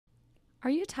Are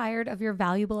you tired of your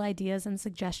valuable ideas and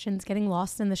suggestions getting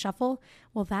lost in the shuffle?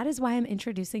 Well, that is why I'm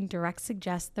introducing Direct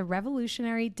Suggest, the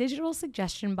revolutionary digital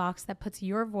suggestion box that puts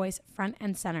your voice front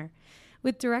and center.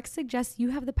 With Direct Suggest, you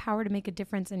have the power to make a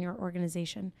difference in your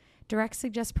organization. Direct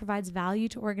Suggest provides value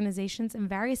to organizations in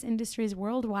various industries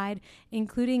worldwide,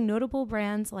 including notable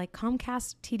brands like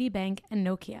Comcast, TD Bank, and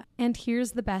Nokia. And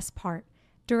here's the best part.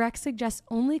 Direct Suggest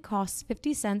only costs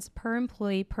 50 cents per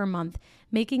employee per month,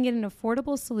 making it an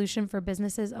affordable solution for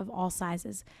businesses of all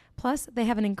sizes. Plus, they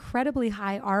have an incredibly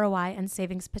high ROI and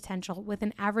savings potential with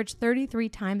an average 33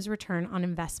 times return on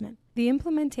investment. The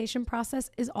implementation process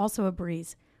is also a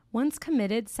breeze. Once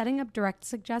committed, setting up Direct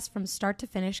Suggest from start to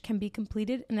finish can be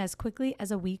completed in as quickly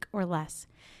as a week or less.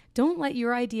 Don't let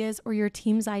your ideas or your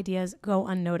team's ideas go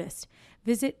unnoticed.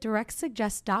 Visit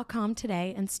directsuggest.com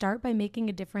today and start by making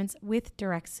a difference with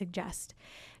Direct Suggest.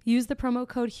 Use the promo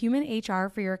code HUMANHR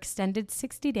for your extended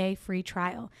 60-day free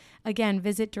trial. Again,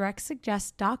 visit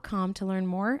directsuggest.com to learn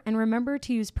more, and remember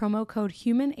to use promo code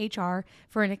HUMANHR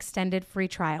for an extended free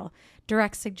trial.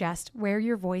 Direct Suggest, where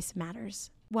your voice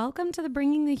matters. Welcome to the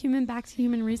Bringing the Human Back to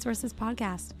Human Resources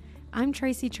podcast. I'm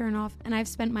Tracy Chernoff, and I've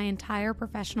spent my entire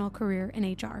professional career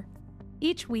in HR.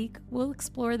 Each week, we'll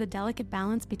explore the delicate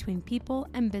balance between people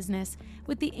and business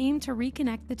with the aim to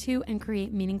reconnect the two and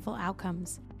create meaningful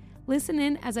outcomes. Listen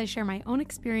in as I share my own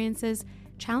experiences,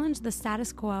 challenge the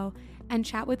status quo, and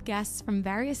chat with guests from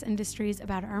various industries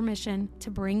about our mission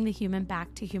to bring the human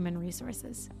back to human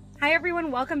resources. Hi, everyone.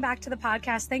 Welcome back to the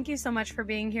podcast. Thank you so much for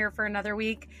being here for another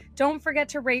week. Don't forget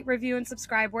to rate, review, and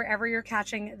subscribe wherever you're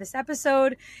catching this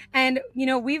episode. And,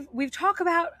 we've talked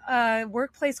about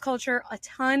workplace culture a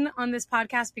ton on this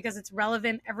podcast because it's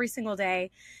relevant every single day.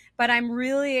 But I'm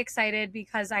really excited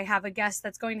because I have a guest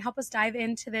that's going to help us dive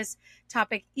into this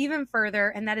topic even further,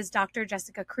 and that is Dr.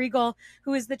 Jessica Kriegel,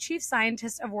 who is the Chief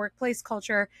Scientist of Workplace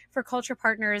Culture for Culture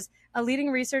Partners, a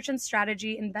leading research and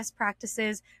strategy and best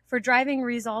practices for driving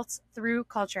results through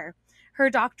culture. Her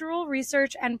doctoral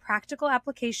research and practical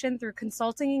application through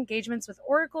consulting engagements with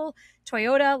Oracle,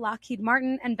 Toyota, Lockheed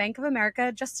Martin, and Bank of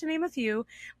America, just to name a few,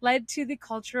 led to the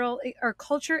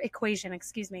culture equation,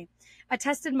 a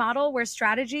tested model where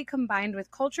strategy combined with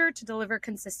culture to deliver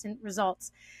consistent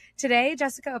results. Today,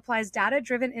 Jessica applies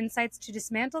data-driven insights to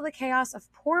dismantle the chaos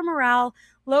of poor morale,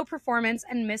 low performance,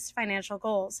 and missed financial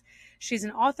goals. She's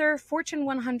an author, Fortune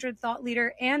 100 thought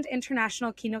leader, and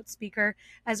international keynote speaker,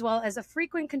 as well as a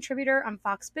frequent contributor on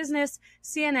Fox Business,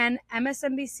 CNN,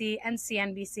 MSNBC, and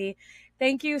CNBC.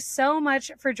 Thank you so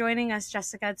much for joining us,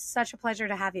 Jessica. It's such a pleasure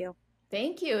to have you.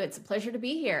 Thank you. It's a pleasure to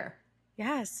be here.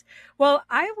 Yes. Well,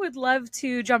 I would love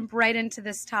to jump right into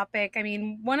this topic. I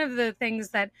mean, one of the things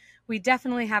that we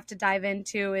definitely have to dive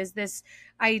into is this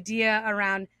idea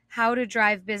around how to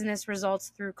drive business results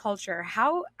through culture.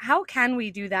 How can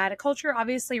we do that? Culture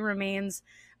obviously remains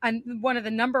one of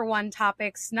the number one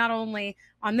topics, not only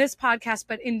on this podcast,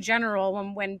 but in general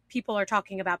when people are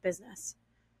talking about business.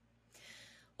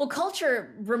 Well,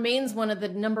 culture remains one of the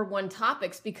number one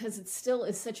topics because it still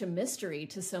is such a mystery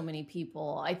to so many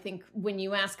people. I think when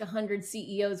you ask 100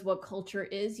 CEOs what culture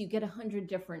is, you get 100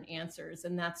 different answers.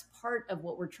 And that's part of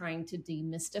what we're trying to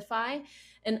demystify.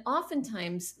 And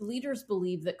oftentimes leaders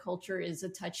believe that culture is a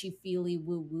touchy-feely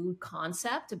woo-woo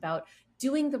concept about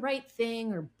doing the right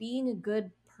thing or being a good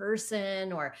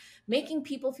person or making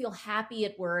people feel happy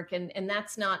at work. And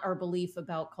that's not our belief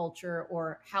about culture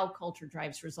or how culture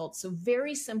drives results. So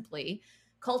very simply,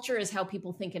 culture is how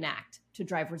people think and act to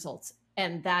drive results.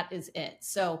 And that is it.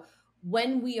 So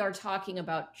when we are talking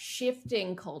about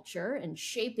shifting culture and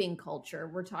shaping culture,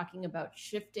 we're talking about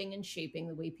shifting and shaping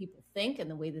the way people think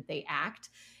and the way that they act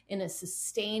in a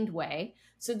sustained way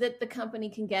so that the company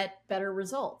can get better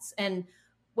results. And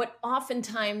what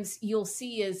oftentimes you'll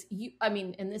see is,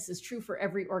 and this is true for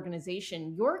every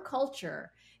organization, your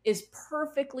culture is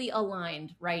perfectly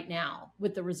aligned right now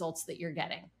with the results that you're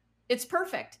getting. It's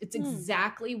perfect. It's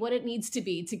exactly what it needs to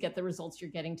be to get the results you're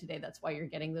getting today. That's why you're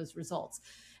getting those results.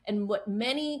 And what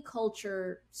many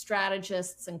culture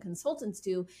strategists and consultants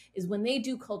do is when they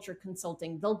do culture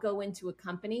consulting, they'll go into a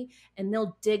company and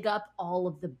they'll dig up all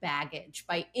of the baggage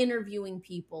by interviewing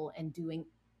people and doing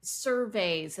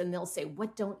surveys, and they'll say,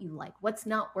 what don't you like? What's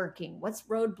not working? What's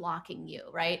roadblocking you,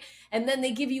 right? And then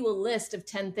they give you a list of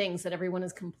 10 things that everyone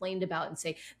has complained about and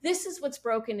say, this is what's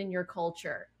broken in your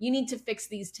culture. You need to fix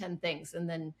these 10 things. And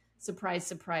then surprise,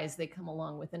 surprise, they come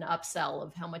along with an upsell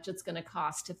of how much it's going to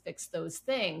cost to fix those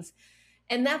things.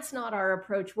 And that's not our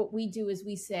approach. What we do is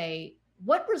we say,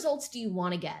 what results do you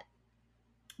want to get?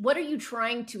 What are you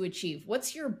trying to achieve?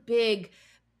 What's your big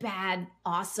bad,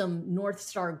 awesome North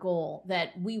Star goal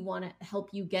that we want to help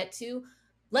you get to?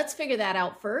 Let's figure that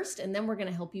out first, and then we're going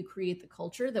to help you create the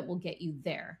culture that will get you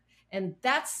there. And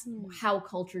that's how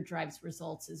culture drives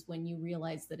results, is when you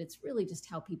realize that it's really just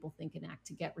how people think and act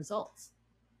to get results.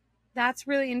 That's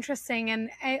really interesting. And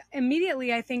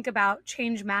immediately I think about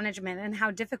change management and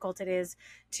how difficult it is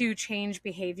to change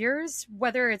behaviors,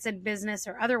 whether it's in business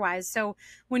or otherwise. So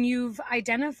when you've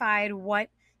identified what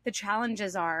the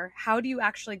challenges are, how do you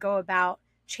actually go about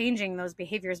changing those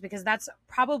behaviors? Because that's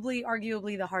probably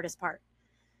arguably the hardest part.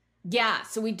 Yeah,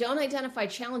 so we don't identify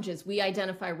challenges, we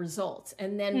identify results.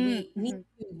 And then we need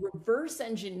to reverse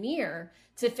engineer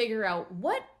to figure out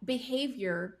what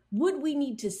behavior would we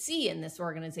need to see in this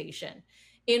organization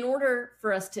in order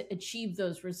for us to achieve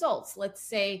those results. Let's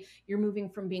say you're moving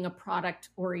from being a product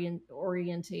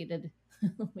orientated,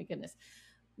 oh my goodness,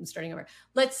 I'm starting over.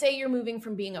 Let's say you're moving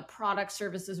from being a product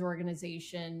services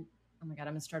organization. Oh my God,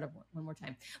 I'm gonna start up one more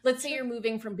time. Let's say you're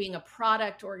moving from being a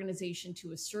product organization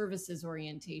to a services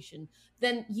orientation.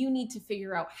 Then you need to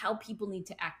figure out how people need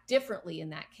to act differently in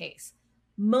that case.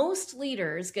 Most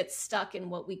leaders get stuck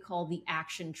in what we call the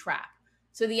action trap.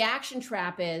 So the action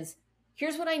trap is,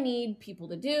 here's what I need people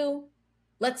to do.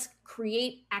 Let's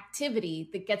create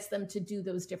activity that gets them to do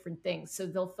those different things. So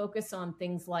they'll focus on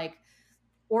things like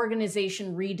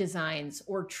organization redesigns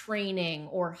or training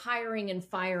or hiring and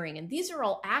firing. And these are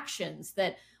all actions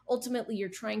that ultimately you're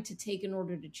trying to take in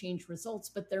order to change results,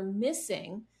 but they're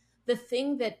missing the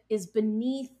thing that is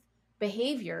beneath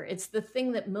behavior. It's the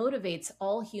thing that motivates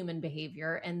all human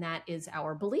behavior, and that is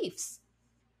our beliefs.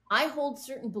 I hold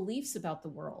certain beliefs about the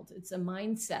world. It's a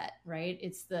mindset, right?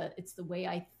 It's the way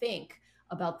I think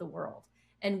about the world.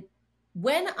 And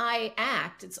when I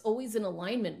act, it's always in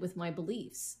alignment with my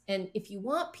beliefs. And if you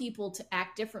want people to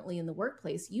act differently in the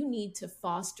workplace, you need to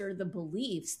foster the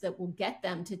beliefs that will get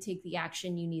them to take the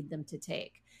action you need them to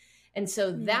take. And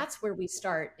so that's where we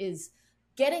start, is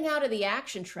getting out of the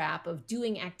action trap of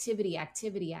doing activity,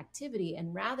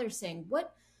 and rather saying,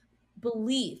 what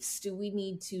beliefs do we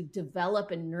need to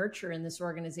develop and nurture in this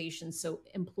organization so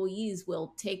employees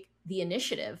will take the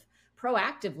initiative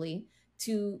proactively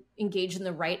to engage in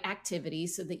the right activity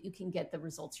so that you can get the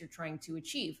results you're trying to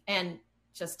achieve. And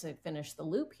just to finish the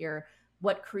loop here,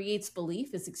 what creates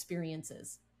belief is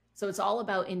experiences. So it's all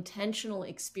about intentional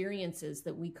experiences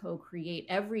that we co-create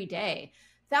every day.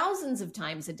 Thousands of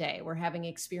times a day, we're having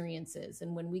experiences.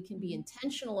 And when we can be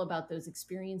intentional about those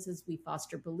experiences, we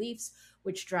foster beliefs,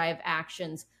 which drive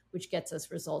actions, which gets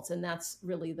us results. And that's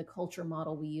really the culture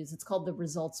model we use. It's called the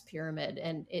results pyramid,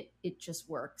 and it just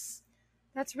works.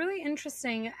 That's really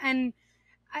interesting. And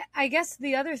I guess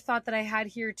the other thought that I had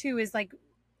here too is like,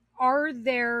 are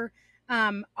there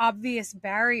obvious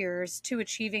barriers to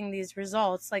achieving these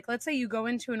results? Like, let's say you go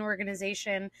into an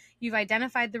organization, you've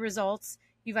identified the results,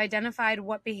 you've identified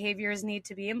what behaviors need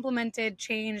to be implemented,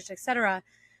 changed, etc.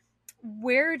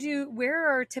 Where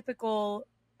are typical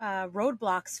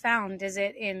roadblocks found? Is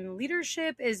it in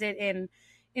leadership? Is it in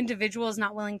individuals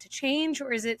not willing to change?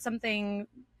 Or is it something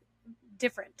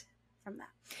different from that?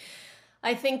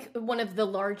 I think one of the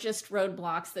largest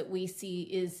roadblocks that we see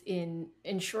is in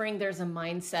ensuring there's a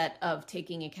mindset of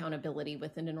taking accountability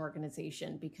within an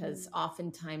organization, because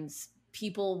oftentimes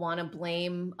people want to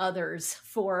blame others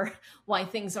for why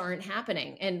things aren't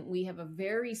happening. And we have a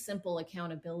very simple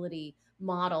accountability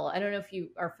model. I don't know if you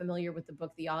are familiar with the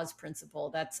book, The Oz Principle.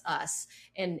 That's us.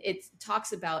 And it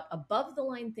talks about above the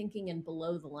line thinking and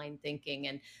below the line thinking.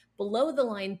 And below the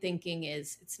line thinking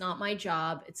is, it's not my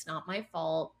job. It's not my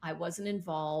fault. I wasn't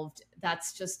involved.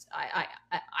 That's just,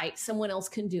 someone else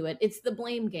can do it. It's the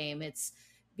blame game. It's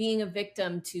being a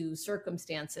victim to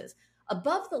circumstances.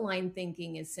 Above the line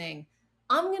thinking is saying,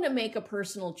 I'm going to make a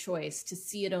personal choice to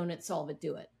see it, own it, solve it,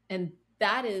 do it. And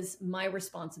that is my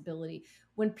responsibility.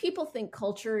 When people think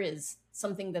culture is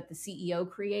something that the CEO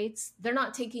creates, they're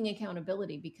not taking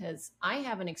accountability, because I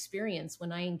have an experience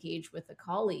when I engage with a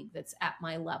colleague that's at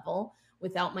my level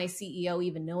without my CEO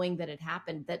even knowing that it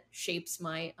happened, that shapes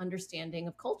my understanding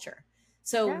of culture.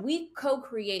 So we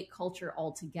co-create culture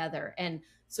all together. And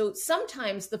so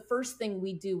sometimes the first thing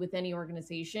we do with any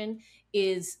organization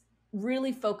is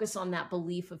really focus on that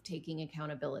belief of taking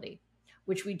accountability,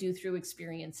 which we do through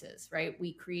experiences, right?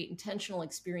 We create intentional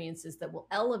experiences that will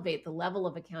elevate the level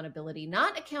of accountability,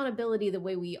 not accountability the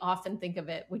way we often think of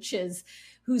it, which is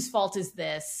whose fault is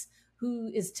this,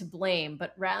 who is to blame,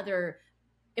 but rather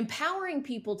empowering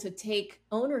people to take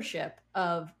ownership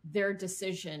of their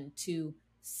decision to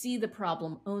see the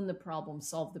problem, own the problem,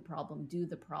 solve the problem, do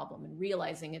the problem, and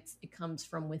realizing it comes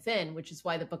from within, which is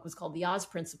why the book was called The Oz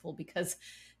Principle, because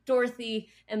Dorothy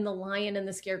and the lion and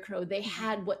the scarecrow, they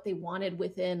had what they wanted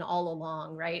within all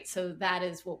along, right? So that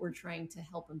is what we're trying to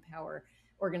help empower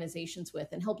organizations with,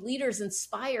 and help leaders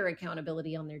inspire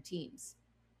accountability on their teams.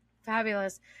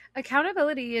 Fabulous.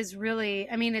 Accountability is really,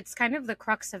 I mean, it's kind of the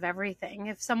crux of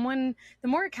everything. The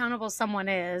more accountable someone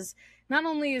is, not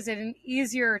only is it an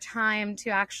easier time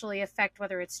to actually affect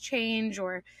whether it's change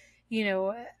or,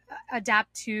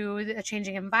 adapt to a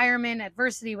changing environment,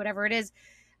 adversity, whatever it is,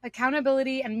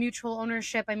 accountability and mutual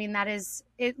ownership. I mean,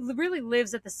 it really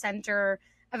lives at the center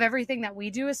of everything that we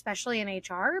do, especially in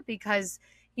HR, because,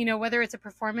 whether it's a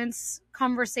performance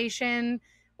conversation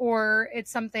or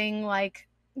it's something like,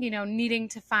 needing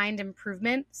to find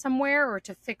improvement somewhere or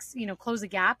to fix, close a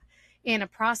gap in a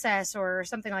process or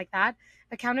something like that,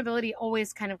 accountability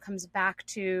always kind of comes back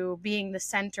to being the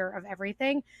center of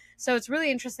everything. So it's really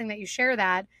interesting that you share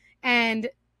that. And,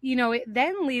 it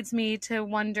then leads me to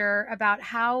wonder about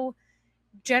how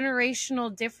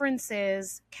generational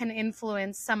differences can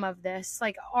influence some of this.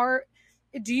 Like,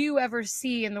 do you ever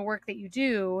see in the work that you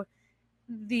do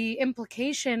the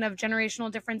implication of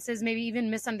generational differences, maybe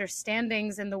even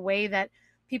misunderstandings in the way that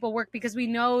people work? Because we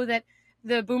know that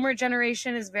the boomer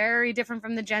generation is very different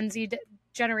from the Gen Z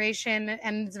generation,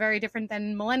 and it's very different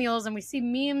than millennials. And we see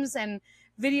memes and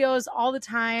videos all the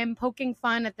time poking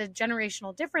fun at the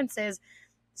generational differences.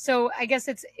 So I guess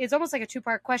it's almost like a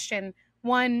two-part question.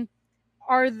 One,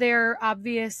 are there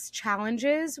obvious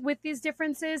challenges with these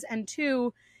differences? And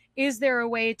two, is there a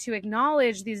way to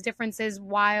acknowledge these differences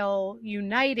while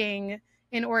uniting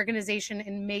an organization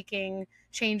in making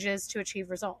changes to achieve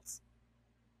results?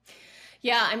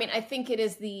 Yeah, I mean, I think it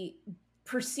is the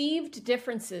perceived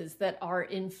differences that are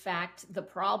in fact the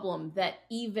problem that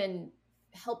even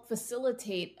help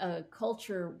facilitate a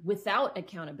culture without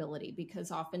accountability,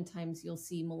 because oftentimes you'll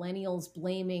see millennials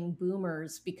blaming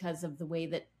boomers because of the way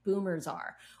that boomers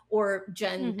are, or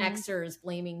Gen Xers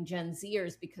blaming Gen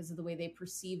Zers because of the way they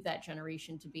perceive that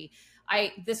generation to be.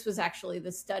 This was actually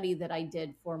the study that I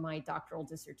did for my doctoral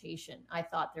dissertation. I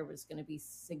thought there was going to be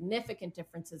significant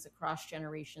differences across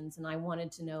generations, and I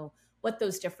wanted to know what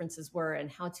those differences were and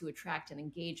how to attract and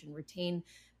engage and retain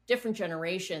different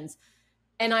generations.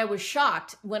 And I was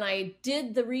shocked when I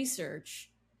did the research.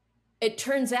 It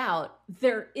turns out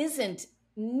there isn't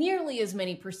nearly as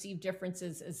many perceived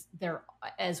differences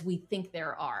as we think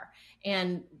there are.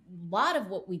 And a lot of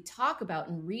what we talk about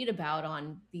and read about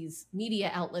on these media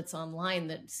outlets online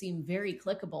that seem very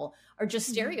clickable are just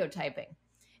stereotyping.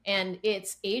 And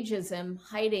it's ageism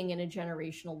hiding in a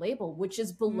generational label, which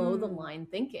is below the line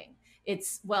thinking.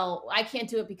 It's, well, I can't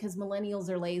do it because millennials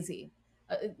are lazy.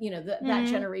 That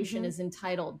generation is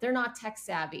entitled. They're not tech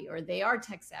savvy, or they are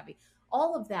tech savvy.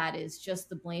 All of that is just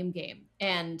the blame game.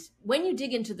 And when you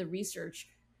dig into the research,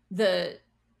 the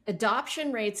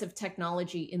adoption rates of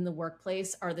technology in the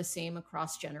workplace are the same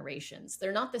across generations.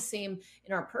 They're not the same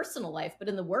in our personal life, but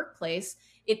in the workplace,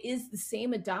 it is the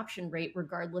same adoption rate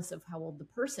regardless of how old the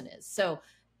person is. So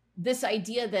this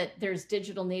idea that there's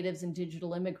digital natives and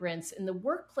digital immigrants in the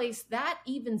workplace, that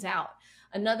evens out.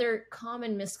 Another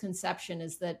common misconception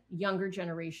is that younger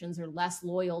generations are less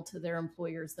loyal to their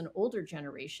employers than older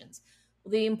generations.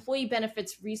 Well, the Employee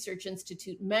Benefits Research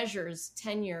Institute measures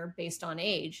tenure based on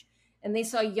age, and they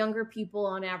saw younger people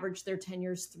on average their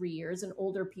tenure is 3 years, and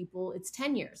older people it's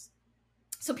 10 years.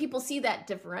 So people see that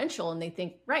differential and they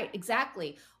think, right,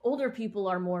 exactly, older people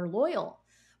are more loyal.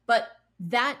 But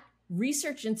that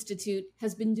Research Institute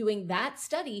has been doing that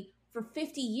study for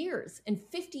 50 years. And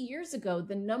 50 years ago,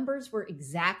 the numbers were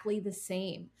exactly the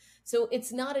same. So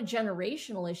it's not a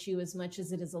generational issue as much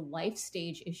as it is a life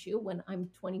stage issue. When I'm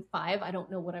 25, I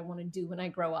don't know what I want to do when I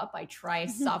grow up. I try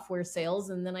software sales,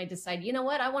 and then I decide, you know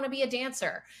what, I want to be a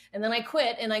dancer. And then I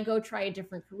quit and I go try a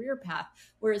different career path.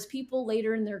 Whereas people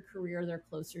later in their career, they're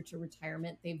closer to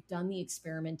retirement. They've done the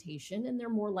experimentation and they're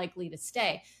more likely to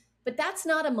stay. But that's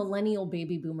not a millennial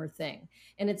baby boomer thing.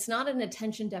 And it's not an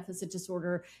attention deficit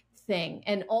disorder thing.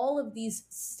 And all of these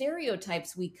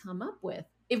stereotypes we come up with,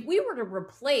 if we were to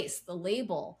replace the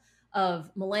label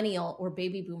of millennial or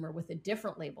baby boomer with a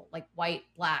different label, like white,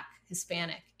 Black,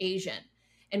 Hispanic, Asian,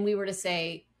 and we were to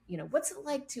say, what's it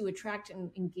like to attract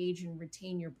and engage and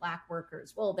retain your Black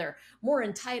workers? Well, they're more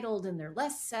entitled and they're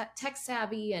less tech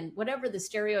savvy, and whatever the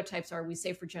stereotypes are we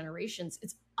say for generations,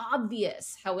 it's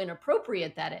obvious how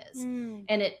inappropriate that is.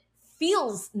 And it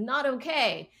feels not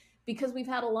okay, because we've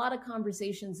had a lot of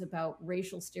conversations about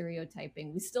racial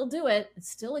stereotyping. We still do it. It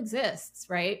still exists,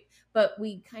 right? But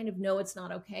we kind of know it's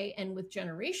not okay. And with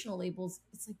generational labels,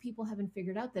 it's like people haven't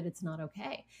figured out that it's not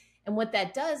okay. And what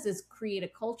that does is create a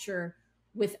culture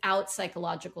without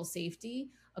psychological safety,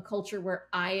 a culture where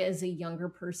I, as a younger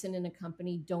person in a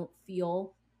company, don't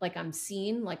feel like I'm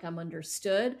seen, like I'm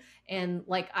understood, and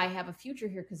like I have a future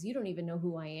here because you don't even know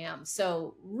who I am.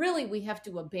 So really, we have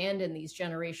to abandon these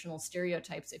generational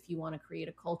stereotypes if you want to create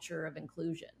a culture of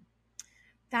inclusion.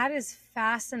 That is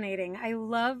fascinating. I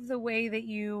love the way that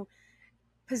you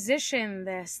position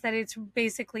this, that it's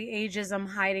basically ageism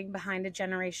hiding behind a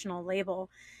generational label.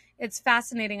 It's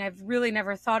fascinating. I've really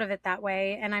never thought of it that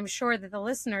way. And I'm sure that the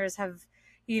listeners have,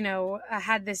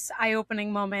 had this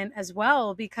eye-opening moment as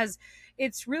well, because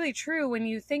it's really true. When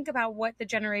you think about what the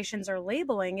generations are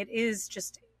labeling, it is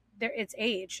just it's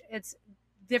age, it's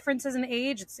differences in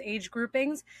age, it's age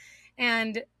groupings.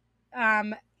 And,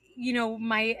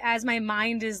 as my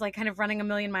mind is like kind of running a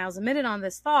million miles a minute on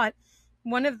this thought,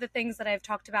 one of the things that I've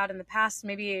talked about in the past,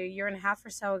 maybe a year and a half or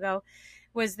so ago,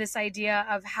 was this idea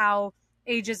of how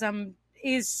ageism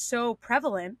is so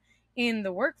prevalent in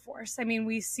the workforce. I mean,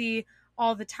 we see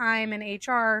all the time in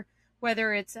HR,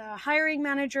 whether it's a hiring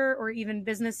manager or even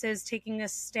businesses taking a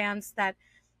stance that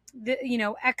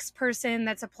X person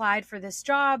that's applied for this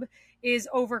job is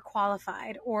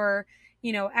overqualified, or,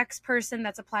 X person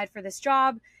that's applied for this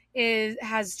job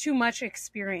has too much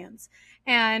experience.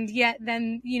 And yet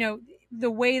then,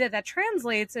 the way that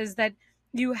translates is that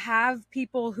you have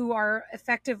people who are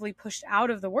effectively pushed out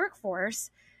of the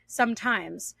workforce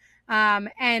sometimes.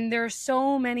 And there are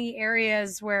so many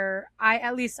areas where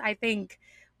I think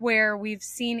where we've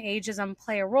seen ageism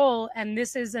play a role. And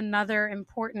this is another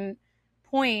important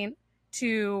point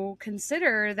to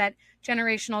consider, that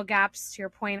generational gaps, to your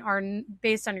point, are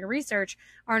based on your research,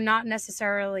 are not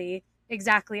necessarily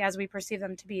exactly as we perceive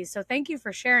them to be. So thank you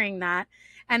for sharing that.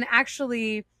 And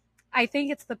actually, I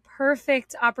think it's the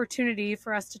perfect opportunity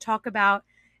for us to talk about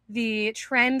the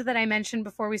trend that I mentioned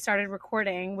before we started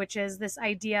recording, which is this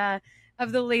idea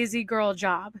of the lazy girl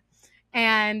job.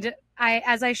 And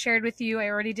as I shared with you, I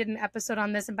already did an episode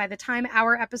on this. And by the time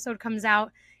our episode comes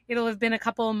out, it'll have been a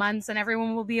couple of months and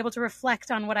everyone will be able to reflect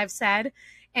on what I've said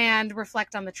and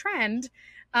reflect on the trend,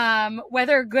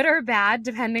 whether good or bad,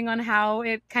 depending on how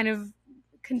it kind of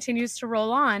continues to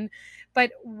roll on.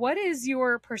 But what is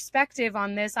your perspective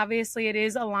on this? Obviously, it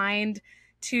is aligned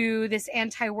to this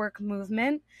anti-work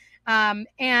movement.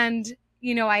 And,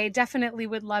 I definitely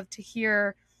would love to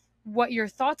hear what your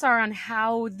thoughts are on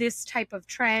how this type of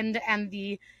trend and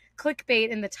the clickbait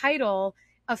in the title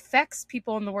affects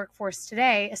people in the workforce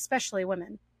today, especially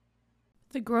women.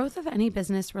 The growth of any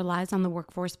business relies on the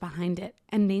workforce behind it,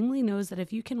 and Namely knows that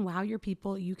if you can wow your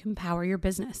people, you can power your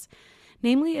business.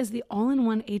 Namely is the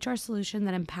all-in-one HR solution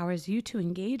that empowers you to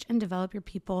engage and develop your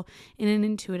people in an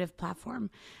intuitive platform,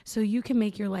 so you can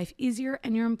make your life easier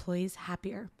and your employees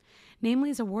happier.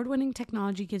 Namely's award-winning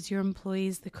technology gives your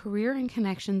employees the career and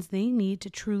connections they need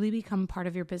to truly become part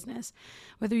of your business.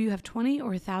 Whether you have 20 or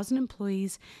 1,000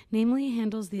 employees, Namely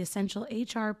handles the essential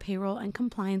HR, payroll, and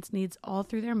compliance needs all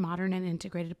through their modern and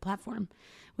integrated platform.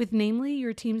 With Namely,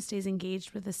 your team stays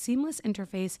engaged with a seamless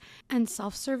interface and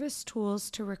self-service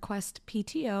tools to request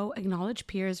PTO, acknowledge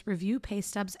peers, review pay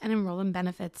stubs, and enroll in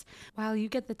benefits, while you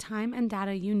get the time and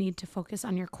data you need to focus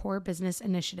on your core business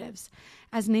initiatives.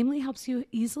 As Namely helps you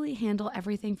easily handle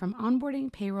everything from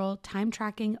onboarding, payroll, time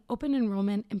tracking, open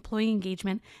enrollment, employee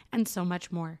engagement, and so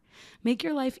much more. Make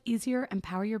your life easier and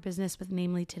power your business with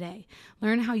Namely today.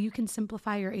 Learn how you can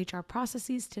simplify your HR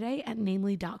processes today at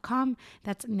namely.com.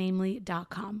 That's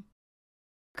namely.com.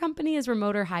 If your company is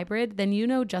remote or hybrid, then you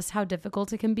know just how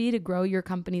difficult it can be to grow your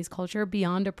company's culture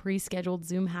beyond a pre-scheduled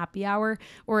Zoom happy hour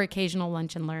or occasional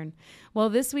lunch and learn. Well,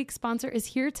 this week's sponsor is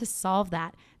here to solve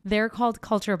that. They're called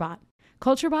CultureBot.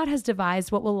 CultureBot has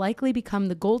devised what will likely become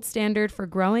the gold standard for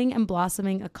growing and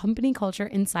blossoming a company culture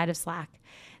inside of Slack.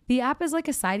 The app is like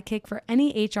a sidekick for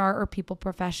any HR or people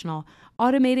professional,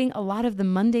 automating a lot of the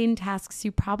mundane tasks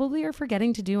you probably are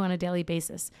forgetting to do on a daily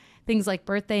basis. Things like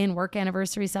birthday and work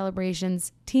anniversary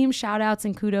celebrations, team shoutouts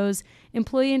and kudos,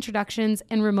 employee introductions,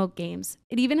 and remote games.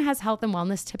 It even has health and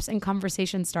wellness tips and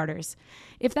conversation starters.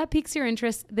 If that piques your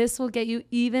interest, this will get you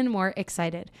even more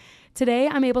excited. Today,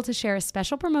 I'm able to share a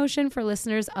special promotion for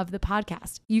listeners of the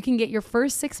podcast. You can get your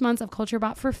first 6 months of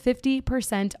CultureBot for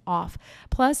 50% off.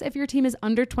 Plus, if your team is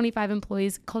under 25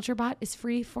 employees, CultureBot is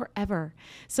free forever.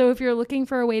 So if you're looking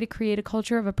for a way to create a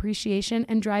culture of appreciation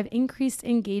and drive increased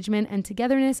engagement and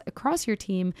togetherness across your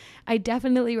team, I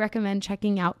definitely recommend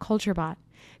checking out CultureBot.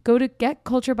 Go to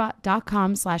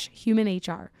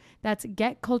getculturebot.com/humanhr. That's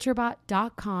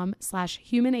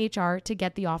getculturebot.com/humanhr to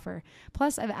get the offer.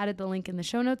 Plus, I've added the link in the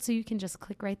show notes so you can just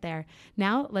click right there.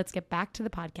 Now, let's get back to the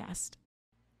podcast.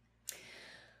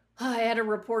 I had a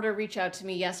reporter reach out to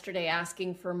me yesterday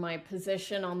asking for my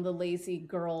position on the lazy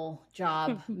girl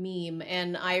job meme,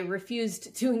 and I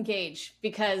refused to engage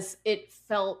because it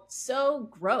felt so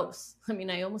gross. I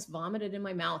mean, I almost vomited in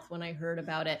my mouth when I heard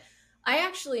about it. I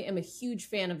actually am a huge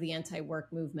fan of the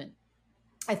anti-work movement.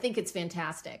 I think it's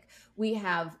fantastic. We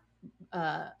have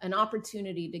an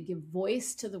opportunity to give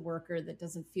voice to the worker that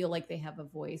doesn't feel like they have a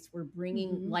voice. We're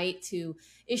bringing light to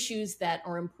issues that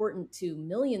are important to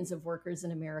millions of workers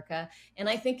in America. And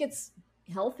I think it's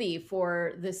healthy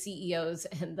for the CEOs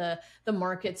and the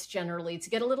markets generally to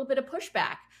get a little bit of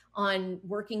pushback on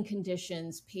working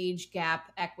conditions, page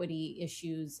gap, equity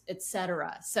issues,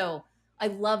 etc. So I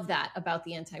love that about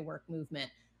the anti-work movement.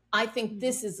 I think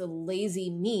this is a lazy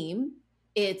meme.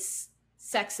 It's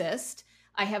sexist.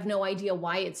 I have no idea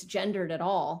why it's gendered at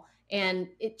all. And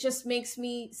it just makes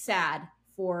me sad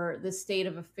for the state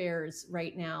of affairs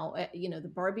right now.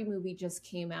 The Barbie movie just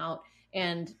came out,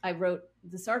 and I wrote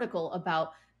this article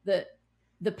about the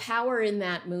power in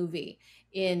that movie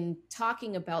in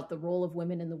talking about the role of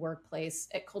women in the workplace.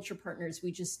 At Culture Partners,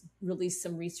 we just released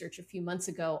some research a few months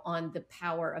ago on the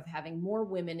power of having more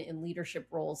women in leadership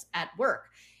roles at work.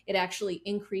 It actually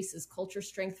increases culture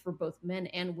strength for both men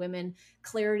and women.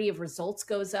 Clarity of results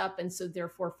goes up, and so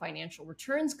therefore financial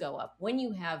returns go up when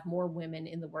you have more women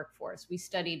in the workforce. We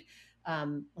studied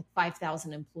like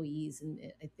 5,000 employees, and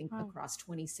I think across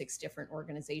 26 different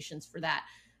organizations for that.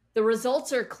 The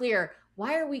results are clear.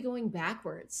 Why are we going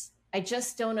backwards? I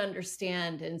just don't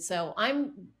understand. And so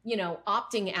I'm,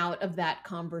 opting out of that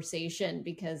conversation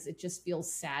because it just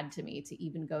feels sad to me to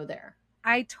even go there.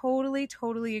 I totally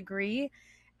agree.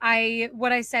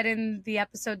 What I said in the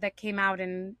episode that came out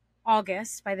in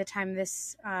August, by the time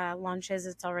this launches,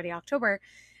 it's already October.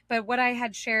 But what I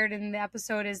had shared in the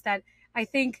episode is that I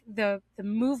think the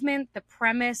movement, the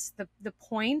premise, the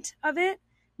point of it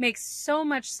makes so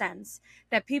much sense,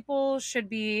 that people should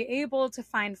be able to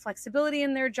find flexibility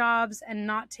in their jobs and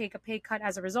not take a pay cut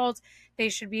as a result. They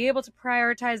should be able to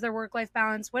prioritize their work-life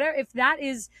balance, whatever. If that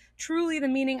is truly the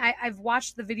meaning, I've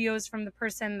watched the videos from the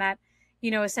person that,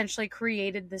 essentially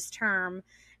created this term.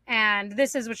 And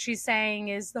this is what she's saying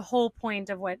is the whole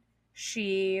point of what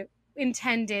she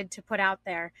intended to put out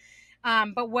there.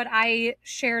 But what I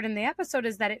shared in the episode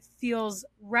is that it feels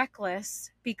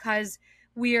reckless because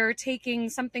we are taking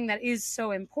something that is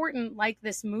so important, like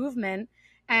this movement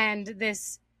and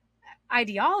this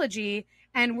ideology,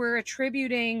 and we're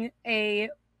attributing a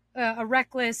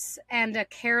reckless and a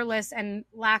careless and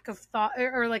lack of thought,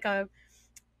 or like an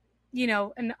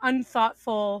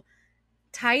unthoughtful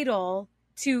title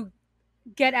to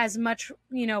get as much,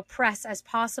 press as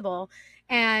possible.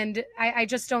 And I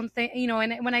just don't think,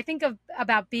 and when I think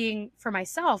about being, for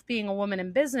myself, being a woman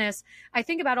in business, I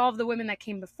think about all of the women that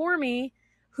came before me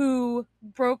who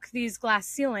broke these glass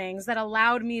ceilings, that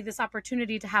allowed me this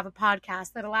opportunity to have a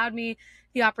podcast, that allowed me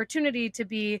the opportunity to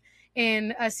be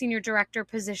in a senior director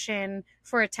position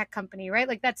for a tech company, right?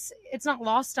 Like it's not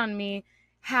lost on me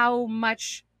how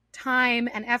much time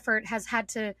and effort has had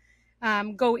to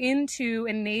go into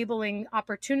enabling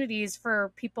opportunities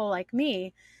for people like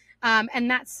me. And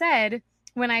that said,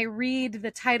 when I read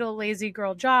the title Lazy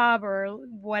Girl Job or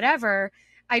whatever,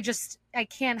 I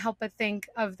can't help but think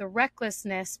of the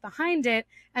recklessness behind it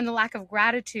and the lack of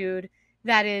gratitude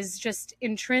that is just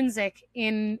intrinsic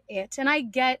in it. And I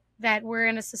get that we're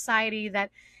in a society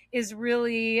that is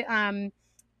really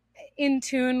in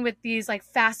tune with these like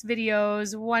fast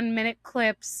videos, 1-minute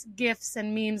clips, GIFs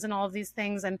and memes and all of these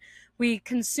things. And we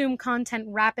consume content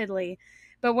rapidly.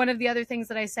 But one of the other things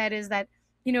that I said is that,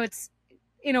 it's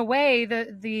in a way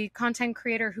the content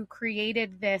creator who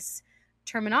created this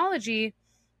terminology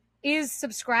is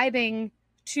subscribing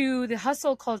to the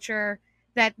hustle culture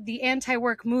that the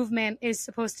anti-work movement is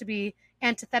supposed to be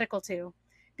antithetical to,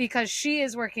 because she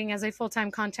is working as a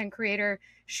full-time content creator.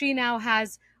 She now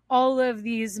has all of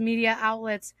these media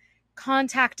outlets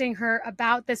contacting her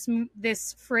about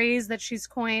this phrase that she's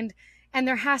coined. And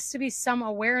there has to be some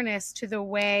awareness to the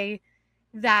way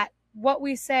that what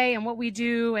we say and what we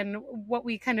do and what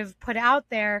we kind of put out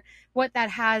there, what that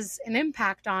has an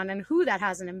impact on and who that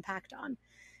has an impact on.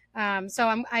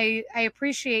 So I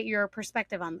appreciate your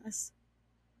perspective on this.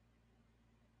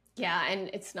 Yeah, and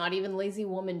it's not even lazy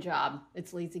woman job.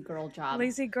 It's lazy girl job.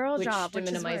 Lazy girl job, which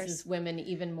minimizes women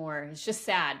even more. It's just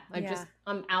sad.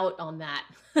 I'm out on that.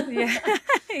 Yeah.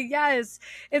 Yes,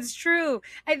 it's true.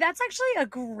 That's actually a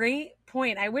great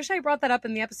point. I wish I brought that up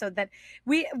in the episode, that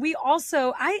we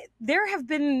also, there have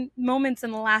been moments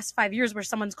in the last 5 years where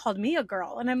someone's called me a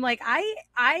girl, and I'm like,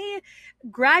 I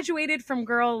graduated from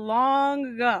girl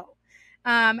long ago.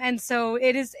 And so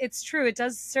it's true. It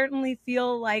does certainly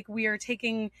feel like we are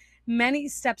taking many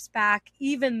steps back,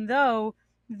 even though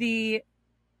the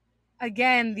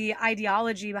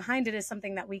ideology behind it is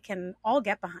something that we can all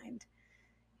get behind,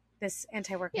 this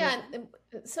anti-work Yeah, movement.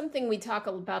 something we talk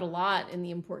about a lot in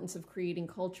the importance of creating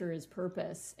culture is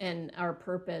purpose. And our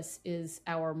purpose is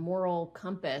our moral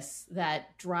compass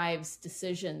that drives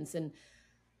decisions. And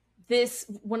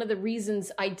one of the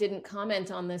reasons I didn't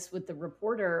comment on this with the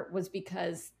reporter was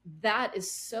because that is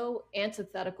so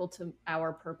antithetical to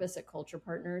our purpose at Culture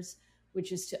Partners,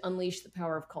 which is to unleash the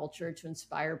power of culture, to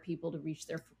inspire people to reach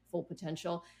their full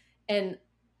potential. And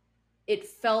it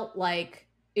felt like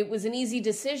it was an easy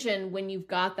decision when you've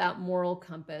got that moral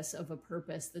compass of a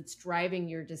purpose that's driving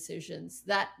your decisions.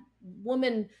 That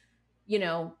woman,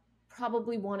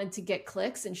 probably wanted to get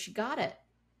clicks and she got it.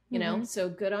 So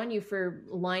good on you for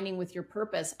aligning with your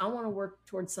purpose. I want to work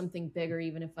towards something bigger,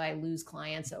 even if I lose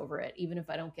clients over it, even if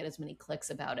I don't get as many clicks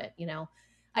about it.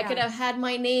 I could have had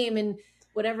my name in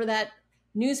whatever that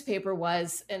newspaper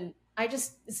was, and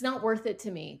it's not worth it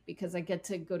to me, because I get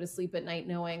to go to sleep at night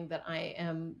knowing that I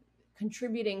am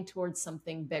contributing towards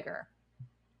something bigger.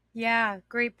 Yeah,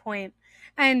 great point.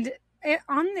 And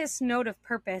on this note of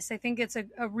purpose, I think it's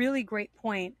a really great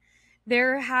point.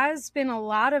 There has been a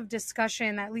lot of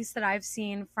discussion, at least that I've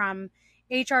seen, from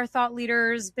HR thought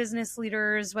leaders, business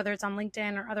leaders, whether it's on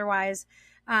LinkedIn or otherwise,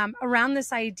 around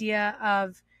this idea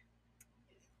of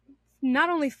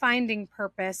not only finding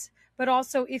purpose, but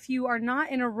also if you are not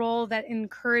in a role that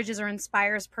encourages or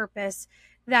inspires purpose,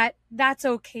 that's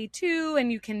okay too,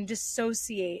 and you can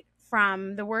dissociate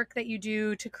from the work that you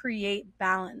do to create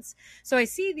balance. So I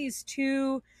see these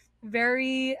two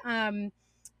very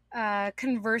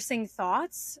conversing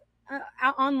thoughts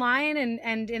online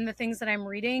and in the things that I'm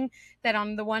reading, that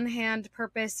on the one hand,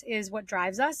 purpose is what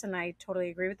drives us, and I totally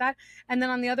agree with that. And then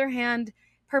on the other hand,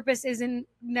 purpose isn't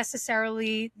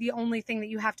necessarily the only thing that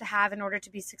you have to have in order to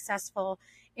be successful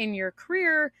in your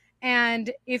career.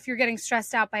 And if you're getting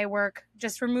stressed out by work,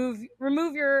 just remove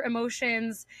your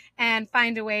emotions and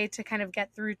find a way to kind of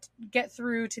get through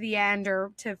to the end,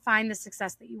 or to find the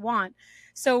success that you want.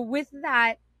 So with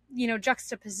that,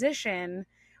 juxtaposition,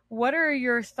 what are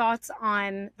your thoughts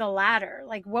on the latter?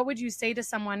 Like, what would you say to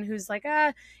someone who's like,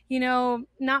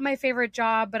 not my favorite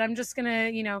job, but I'm just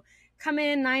gonna, come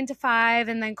in 9 to 5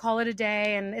 and then call it a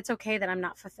day, and it's okay that I'm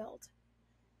not fulfilled?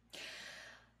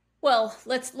 Well,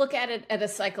 let's look at it at a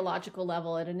psychological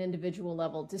level, at an individual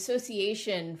level.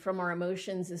 Dissociation from our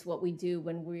emotions is what we do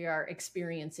when we are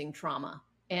experiencing trauma.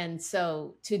 And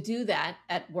so to do that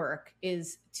at work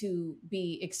is to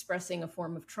be expressing a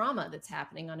form of trauma that's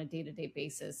happening on a day-to-day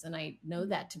basis. And I know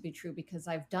that to be true because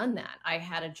I've done that. I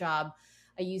had a job.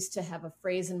 I used to have a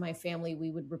phrase in my family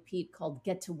we would repeat called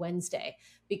 "get to Wednesday,"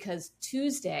 because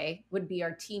Tuesday would be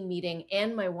our team meeting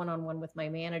and my one-on-one with my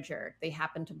manager. They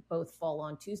happened to both fall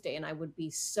on Tuesday, and I would be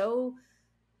so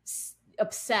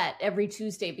upset every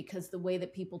Tuesday because the way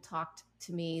that people talked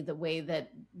to me, the way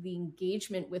that the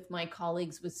engagement with my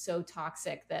colleagues was so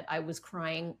toxic that I was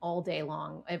crying all day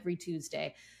long every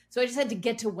Tuesday. So I just had to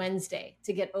get to Wednesday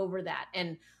to get over that.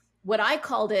 And what I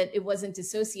called it wasn't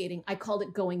dissociating. I called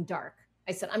it going dark.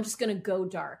 I said, I'm just going to go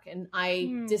dark. And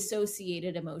I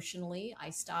dissociated emotionally. I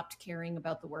stopped caring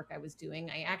about the work I was doing.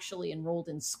 I actually enrolled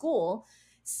in school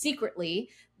secretly,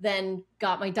 then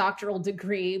got my doctoral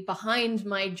degree behind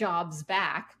my job's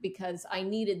back because I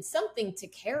needed something to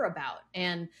care about.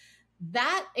 And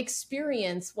that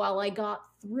experience, while I got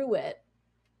through it,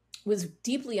 was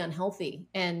deeply unhealthy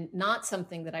and not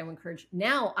something that I would encourage.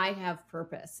 Now I have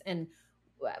purpose, and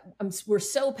we're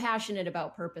so passionate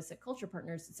about purpose at Culture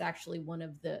Partners. It's actually one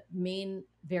of the main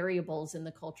variables in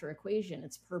the culture equation.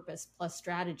 It's purpose plus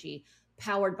strategy,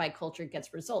 powered by culture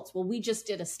gets results. Well, we just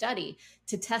did a study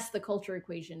to test the culture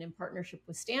equation in partnership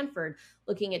with Stanford,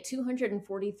 looking at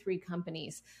 243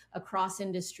 companies across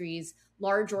industries,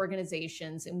 large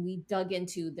organizations, and we dug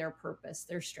into their purpose,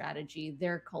 their strategy,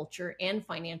 their culture, and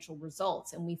financial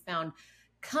results. And we found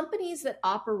companies that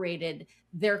operated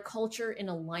their culture in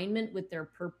alignment with their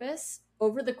purpose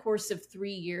over the course of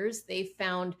 3 years, they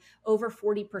found over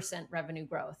 40% revenue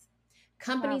growth.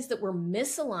 Companies that were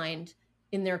misaligned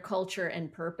in their culture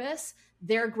and purpose,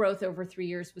 their growth over 3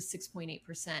 years was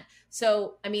 6.8%.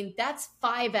 So, I mean, that's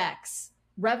 5x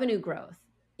revenue growth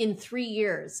in 3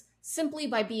 years simply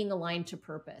by being aligned to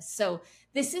purpose. So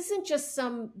this isn't just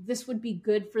this would be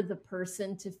good for the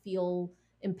person to feel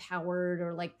empowered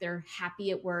or like they're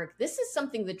happy at work. This is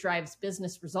something that drives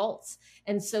business results.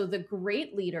 And so the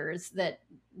great leaders that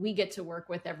we get to work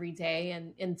with every day,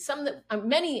 and some that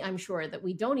many, I'm sure, that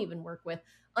we don't even work with,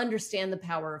 understand the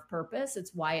power of purpose.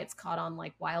 It's why it's caught on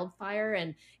like wildfire,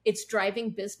 and it's driving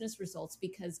business results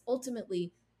because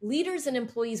ultimately Leaders and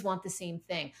employees want the same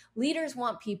thing. Leaders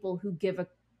want people who give a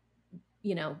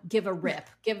rip,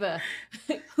 give a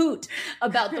hoot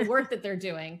about the work that they're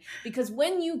doing. Because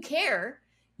when you care,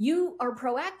 you are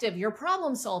proactive, you're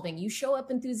problem solving, you show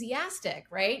up enthusiastic,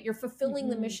 right? You're fulfilling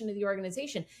the mission of the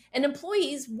organization. And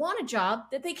employees want a job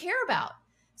that they care about.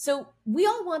 So we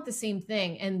all want the same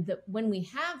thing. And when we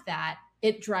have that,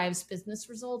 it drives business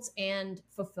results and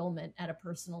fulfillment at a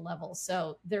personal level.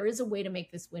 So there is a way to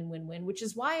make this win-win-win, which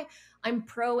is why I'm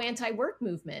pro anti-work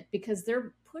movement, because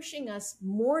they're pushing us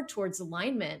more towards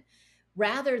alignment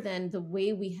rather than the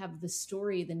way we have the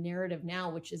story, the narrative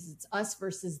now, which is it's us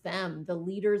versus them, the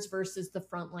leaders versus the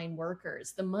frontline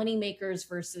workers, the money makers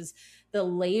versus the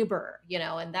labor,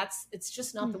 and it's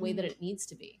just not the way that it needs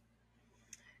to be.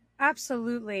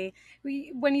 Absolutely.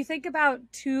 When you think about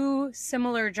two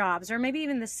similar jobs, or maybe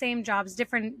even the same jobs,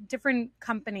 different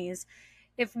companies,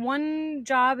 if one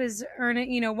job is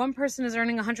earning, one person is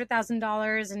earning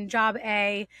 $100,000 in job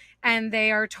A, and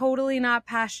they are totally not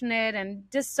passionate and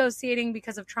dissociating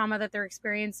because of trauma that they're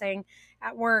experiencing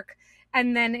at work,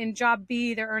 and then in job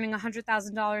B, they're earning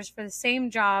 $100,000 for the same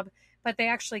job, but they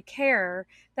actually care,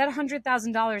 that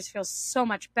 $100,000 feels so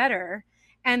much better,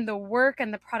 and the work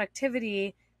and the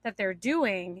productivity that they're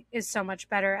doing is so much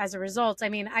better as a result. I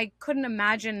mean, I couldn't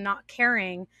imagine not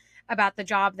caring about the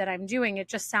job that I'm doing. It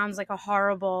just sounds like a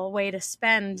horrible way to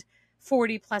spend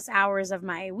 40 plus hours of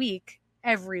my week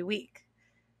every week.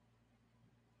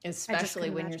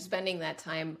 Especially when you're spending that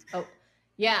time. Oh,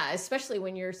 yeah. Especially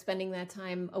when you're spending that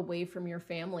time away from your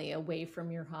family, away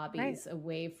from your hobbies,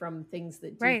 away from things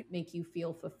that do make you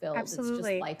feel fulfilled. Absolutely. It's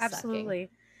just life-sucking. Absolutely.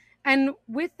 And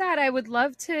with that, I would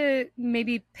love to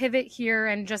maybe pivot here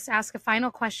and just ask a final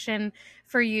question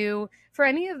for you. For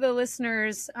any of the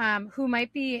listeners who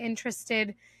might be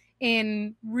interested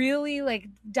in really like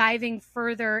diving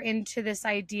further into this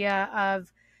idea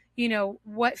of,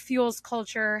 what fuels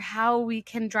culture, how we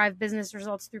can drive business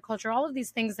results through culture, all of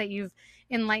these things that you've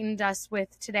enlightened us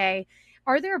with today.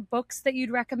 Are there books that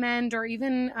you'd recommend, or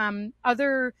even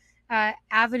other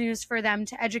avenues for them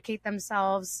to educate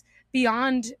themselves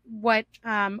beyond what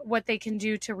they can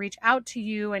do to reach out to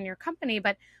you and your company,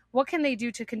 but what can they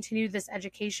do to continue this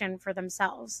education for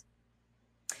themselves?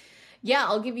 Yeah,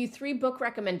 I'll give you 3 book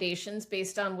recommendations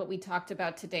based on what we talked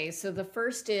about today. So the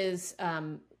first is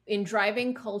in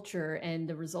driving culture and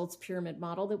the results pyramid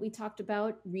model that we talked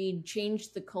about, read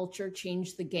Change the Culture,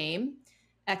 Change the Game.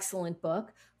 Excellent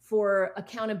book. For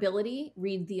accountability,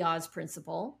 read The Oz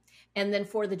Principle. And then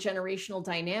for the generational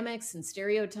dynamics and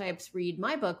stereotypes, read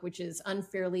my book, which is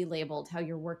Unfairly Labeled: How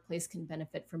Your Workplace Can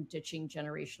Benefit from Ditching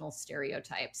Generational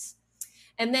Stereotypes.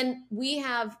 And then we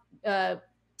have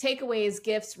takeaways,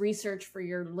 gifts, research for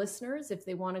your listeners. If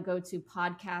they want to go to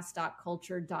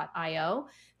podcast.culture.io,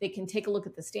 they can take a look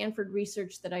at the Stanford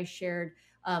research that I shared,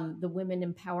 the women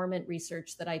empowerment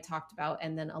research that I talked about,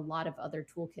 and then a lot of other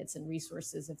toolkits and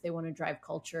resources if they want to drive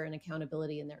culture and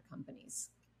accountability in their companies.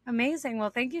 Amazing.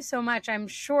 Well, thank you so much. I'm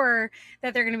sure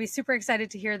that they're going to be super excited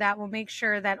to hear that. We'll make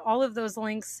sure that all of those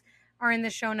links are in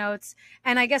the show notes.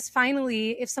 And I guess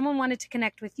finally, if someone wanted to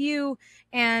connect with you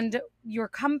and your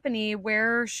company,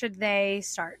 where should they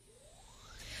start?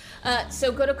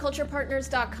 So go to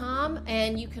culturepartners.com,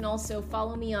 and you can also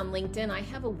follow me on LinkedIn. I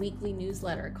have a weekly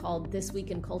newsletter called This Week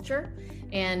in Culture,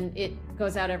 and it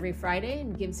goes out every Friday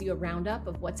and gives you a roundup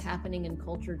of what's happening in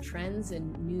culture trends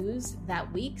and news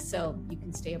that week, so you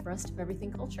can stay abreast of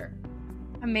everything culture.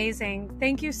 Amazing.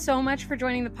 Thank you so much for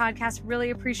joining the podcast.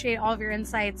 Really appreciate all of your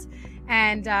insights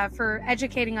and for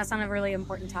educating us on a really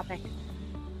important topic.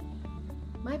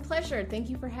 My pleasure. Thank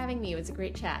you for having me. It was a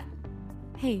great chat.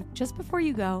 Hey, just before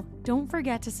you go, don't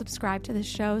forget to subscribe to the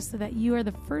show so that you are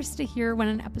the first to hear when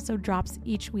an episode drops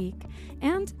each week.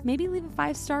 And maybe leave a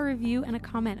 5-star review and a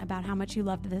comment about how much you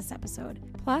loved this episode.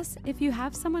 Plus, if you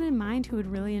have someone in mind who would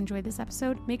really enjoy this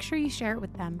episode, make sure you share it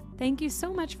with them. Thank you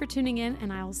so much for tuning in,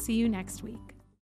 and I will see you next week.